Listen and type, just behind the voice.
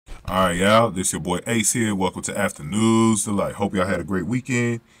Alright, y'all. This your boy Ace here. Welcome to Afternoons Delight. Hope y'all had a great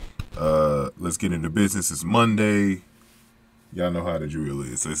weekend. Let's get into business. It's Monday. Y'all know how the drill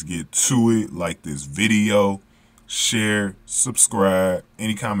is. Let's get to it. Like this video, share, subscribe.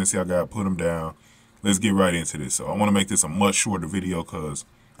 Any comments y'all got, put them down. Let's get right into this. So I want to make this a much shorter video because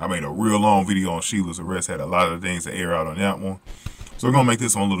I made a real long video on Sheila's arrest. Had a lot of things to air out on that one. So we're gonna make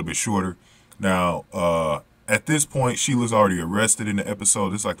this one a little bit shorter. Now, at this point, Sheila's already arrested in the episode.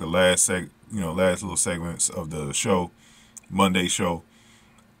 This is like the last last little segments of the show, Monday show,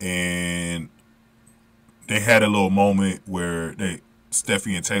 and they had a little moment where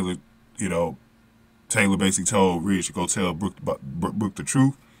Steffy and Taylor, Taylor basically told Rich to go tell Brooke the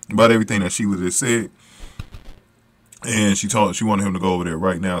truth about everything that Sheila just said, and she wanted him to go over there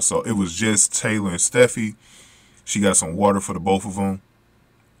right now. So it was just Taylor and Steffy. She got some water for the both of them.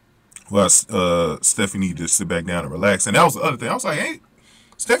 Well, Steffy needed to sit back down and relax. And that was the other thing. I was like, ain't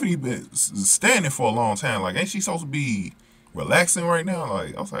Stephanie been standing for a long time? Like, ain't she supposed to be relaxing right now?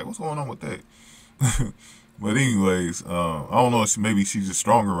 Like, I was like, what's going on with that? But anyways, I don't know. Maybe she's just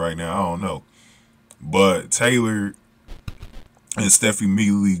stronger right now. I don't know. But Taylor and Steffy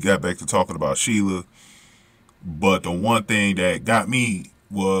immediately got back to talking about Sheila. But the one thing that got me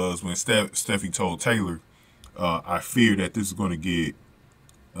was when Steffy told Taylor, I fear that this is going to get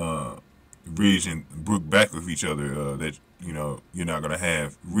Ridge and Brooke back with each other, that you're not gonna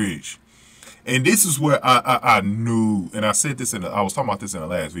have Ridge. And this is where I knew, and I said this I was talking about this in the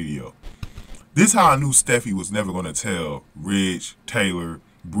last video. This is how I knew Steffy was never gonna tell Ridge, Taylor,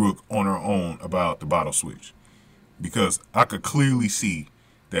 Brooke on her own about the bottle switch, because I could clearly see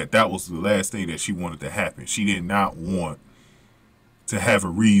that was the last thing that she wanted to happen. She did not want to have a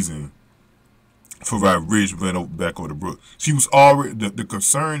reason for Ridge went back over to Brooke. She was already, the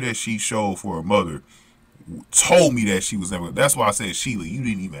concern that she showed for her mother told me that she was never. That's why I said, Sheila, you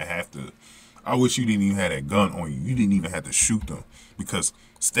didn't even have to. I wish you didn't even have that gun on you. You didn't even have to shoot them, because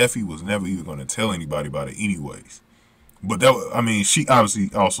Steffy was never even going to tell anybody about it anyways. But she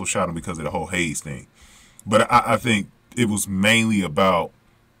obviously also shot him because of the whole Hayes thing. But I think it was mainly about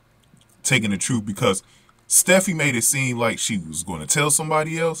taking the truth, because Steffy made it seem like she was going to tell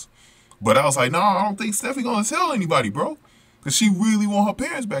somebody else. But I was like, no, I don't think Steffy gonna tell anybody, bro. Because she really want her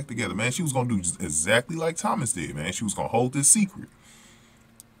parents back together, man. She was gonna do exactly like Thomas did, man. She was gonna hold this secret,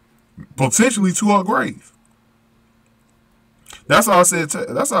 potentially to her grave. That's how I said.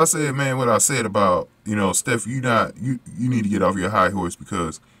 That's how I said, man. What I said about Steffy, you need to get off your high horse,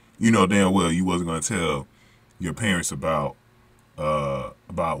 because you know damn well you wasn't gonna tell your parents about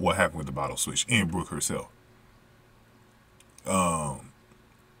what happened with the bottle switch and Brooke herself.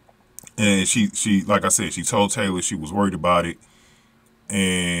 And she like I said, she told Taylor she was worried about it.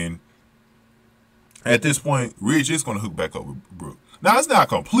 And at this point, Ridge is going to hook back up with Brooke. Now, it's not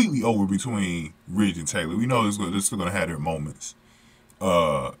completely over between Ridge and Taylor. We know they're still going to have their moments.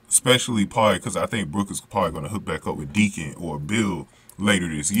 Especially probably because I think Brooke is probably going to hook back up with Deacon or Bill later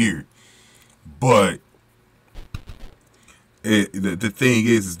this year. But the thing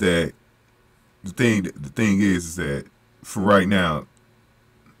is that for right now,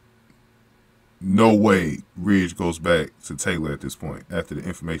 no way Ridge goes back to Taylor at this point after the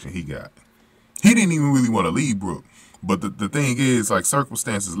information he got. He didn't even really want to leave Brooke. But the thing is, like,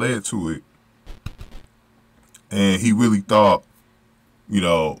 circumstances led to it. And he really thought,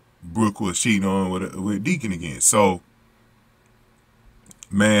 Brooke was cheating on with Deacon again. So,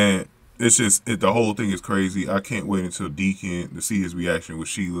 man, it's just, the whole thing is crazy. I can't wait until Deacon to see his reaction with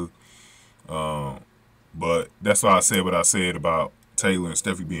Sheila. But that's why I said what I said about Taylor and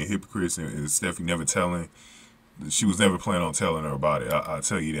Steffy being hypocrites, and Steffy never telling. She was never planning on telling her about it. I'll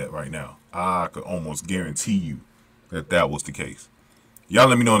tell you that right now. I could almost guarantee you that was the case. Y'all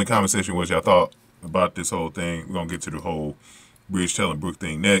let me know in the comment section what y'all thought about this whole thing. We're going to get to the whole Ridge telling Brooke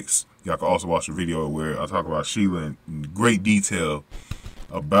thing next. Y'all can also watch the video where I talk about Sheila in great detail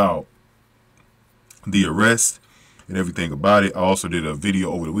about the arrest and everything about it. I also did a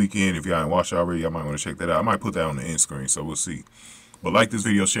video over the weekend. If y'all haven't watched it already, y'all might want to check that out. I might put that on the end screen, so we'll see. But like this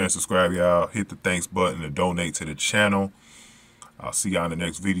video, share, and subscribe, y'all. Hit the thanks button to donate to the channel. I'll see y'all in the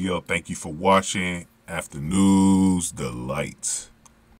next video. Thank you for watching. Afternoons Delight.